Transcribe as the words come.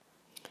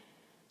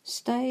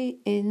Stay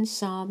in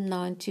Psalm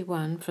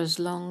 91 for as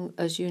long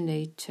as you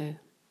need to.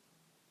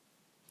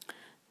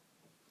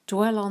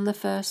 Dwell on the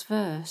first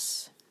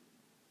verse.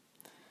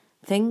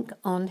 Think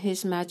on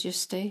His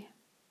majesty.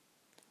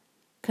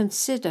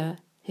 Consider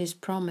His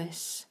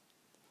promise.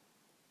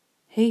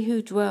 He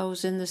who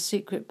dwells in the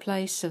secret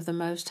place of the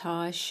Most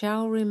High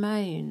shall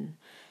remain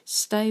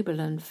stable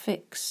and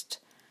fixed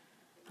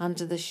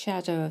under the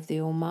shadow of the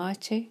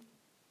Almighty,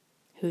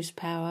 whose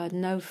power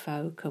no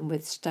foe can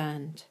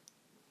withstand.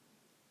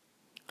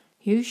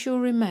 You shall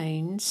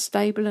remain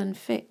stable and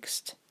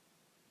fixed.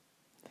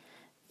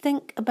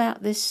 Think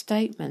about this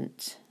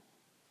statement.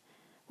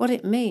 What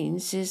it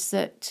means is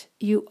that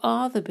you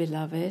are the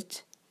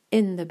beloved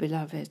in the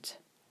beloved.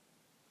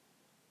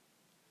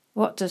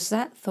 What does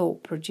that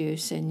thought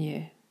produce in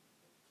you?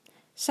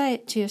 Say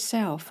it to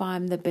yourself, I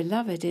am the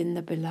beloved in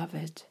the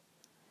beloved.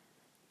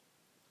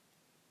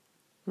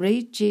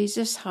 Read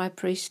Jesus' high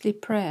priestly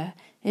prayer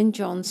in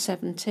John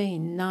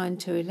 17,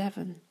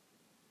 9-11.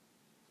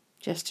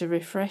 Just to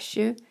refresh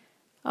you,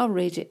 I'll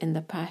read it in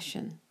the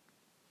Passion.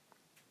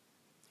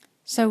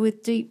 So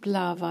with deep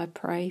love I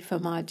pray for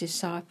my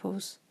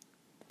disciples.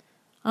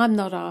 I'm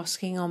not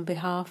asking on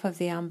behalf of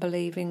the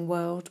unbelieving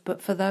world,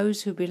 but for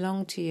those who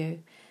belong to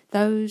you,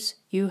 those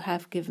you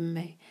have given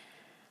me.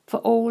 For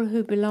all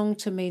who belong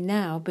to me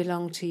now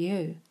belong to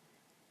you,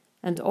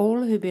 and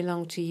all who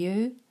belong to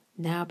you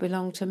now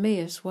belong to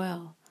me as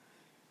well.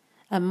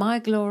 And my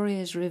glory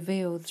is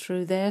revealed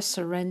through their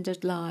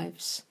surrendered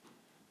lives.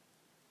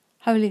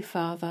 Holy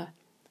Father,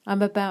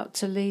 I'm about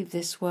to leave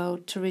this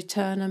world to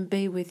return and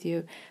be with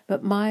you,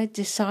 but my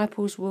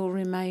disciples will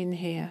remain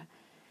here.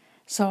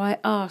 So I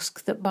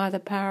ask that by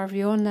the power of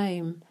your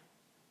name,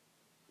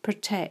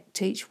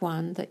 protect each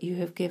one that you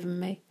have given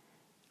me,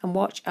 and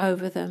watch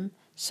over them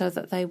so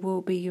that they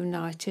will be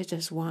united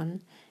as one,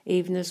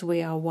 even as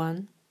we are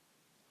one.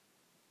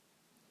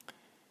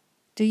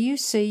 Do you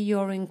see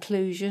your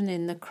inclusion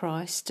in the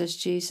Christ as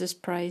Jesus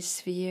prays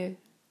for you?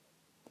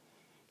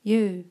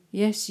 You,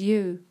 yes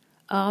you,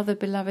 are the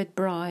beloved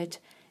bride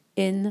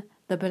in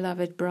the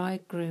beloved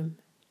bridegroom,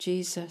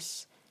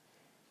 Jesus.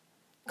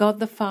 God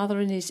the Father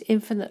in His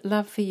infinite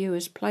love for you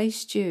has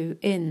placed you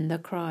in the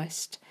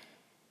Christ.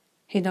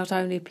 He not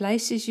only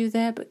places you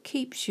there but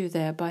keeps you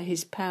there by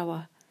His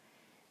power.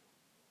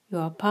 You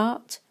are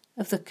part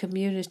of the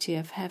community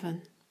of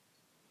heaven.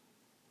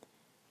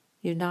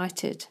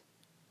 United.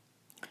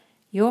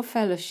 Your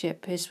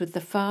fellowship is with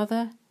the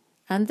Father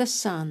and the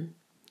Son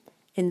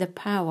in the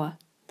power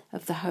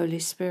of the Holy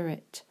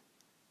Spirit.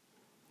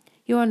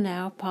 You are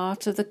now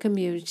part of the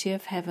community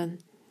of heaven,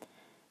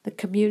 the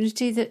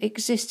community that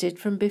existed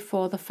from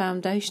before the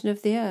foundation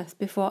of the earth,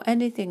 before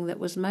anything that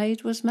was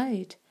made was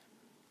made.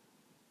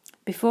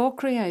 Before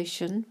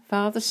creation,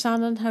 Father,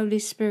 Son and Holy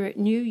Spirit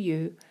knew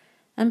you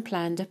and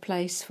planned a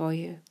place for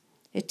you,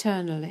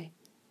 eternally.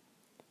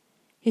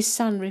 His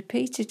Son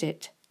repeated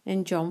it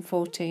in John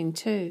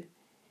 14:2.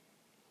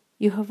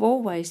 You have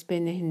always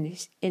been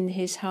in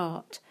his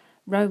heart,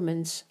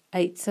 Romans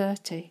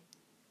 8:30.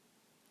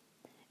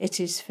 It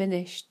is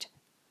finished,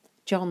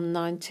 John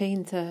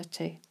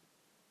 19:30.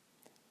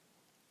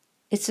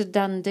 It's a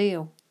done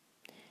deal.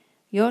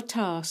 Your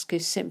task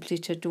is simply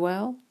to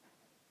dwell,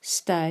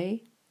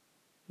 stay,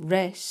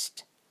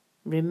 rest,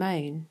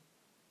 remain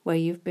where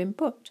you've been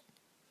put,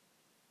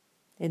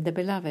 in the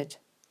beloved.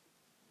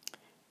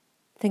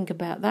 Think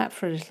about that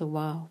for a little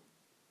while.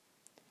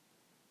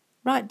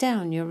 Write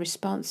down your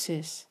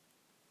responses.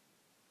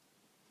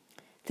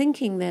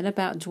 Thinking then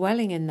about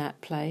dwelling in that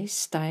place,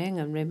 staying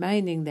and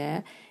remaining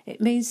there,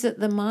 it means that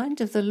the mind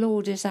of the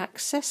Lord is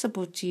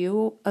accessible to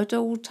you at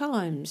all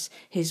times.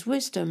 His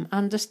wisdom,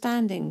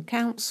 understanding,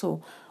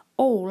 counsel,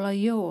 all are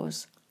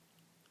yours,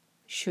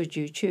 should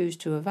you choose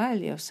to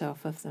avail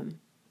yourself of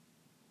them.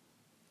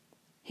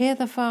 Hear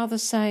the Father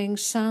saying,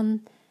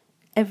 Son,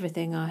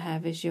 everything I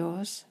have is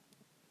yours.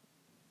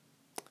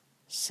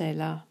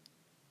 Selah.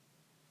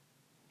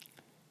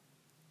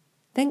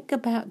 Think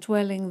about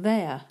dwelling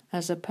there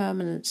as a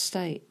permanent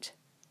state.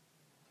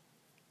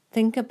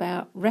 Think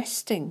about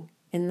resting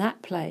in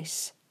that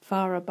place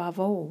far above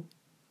all,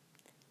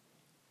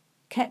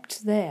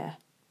 kept there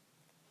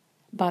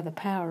by the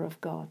power of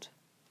God.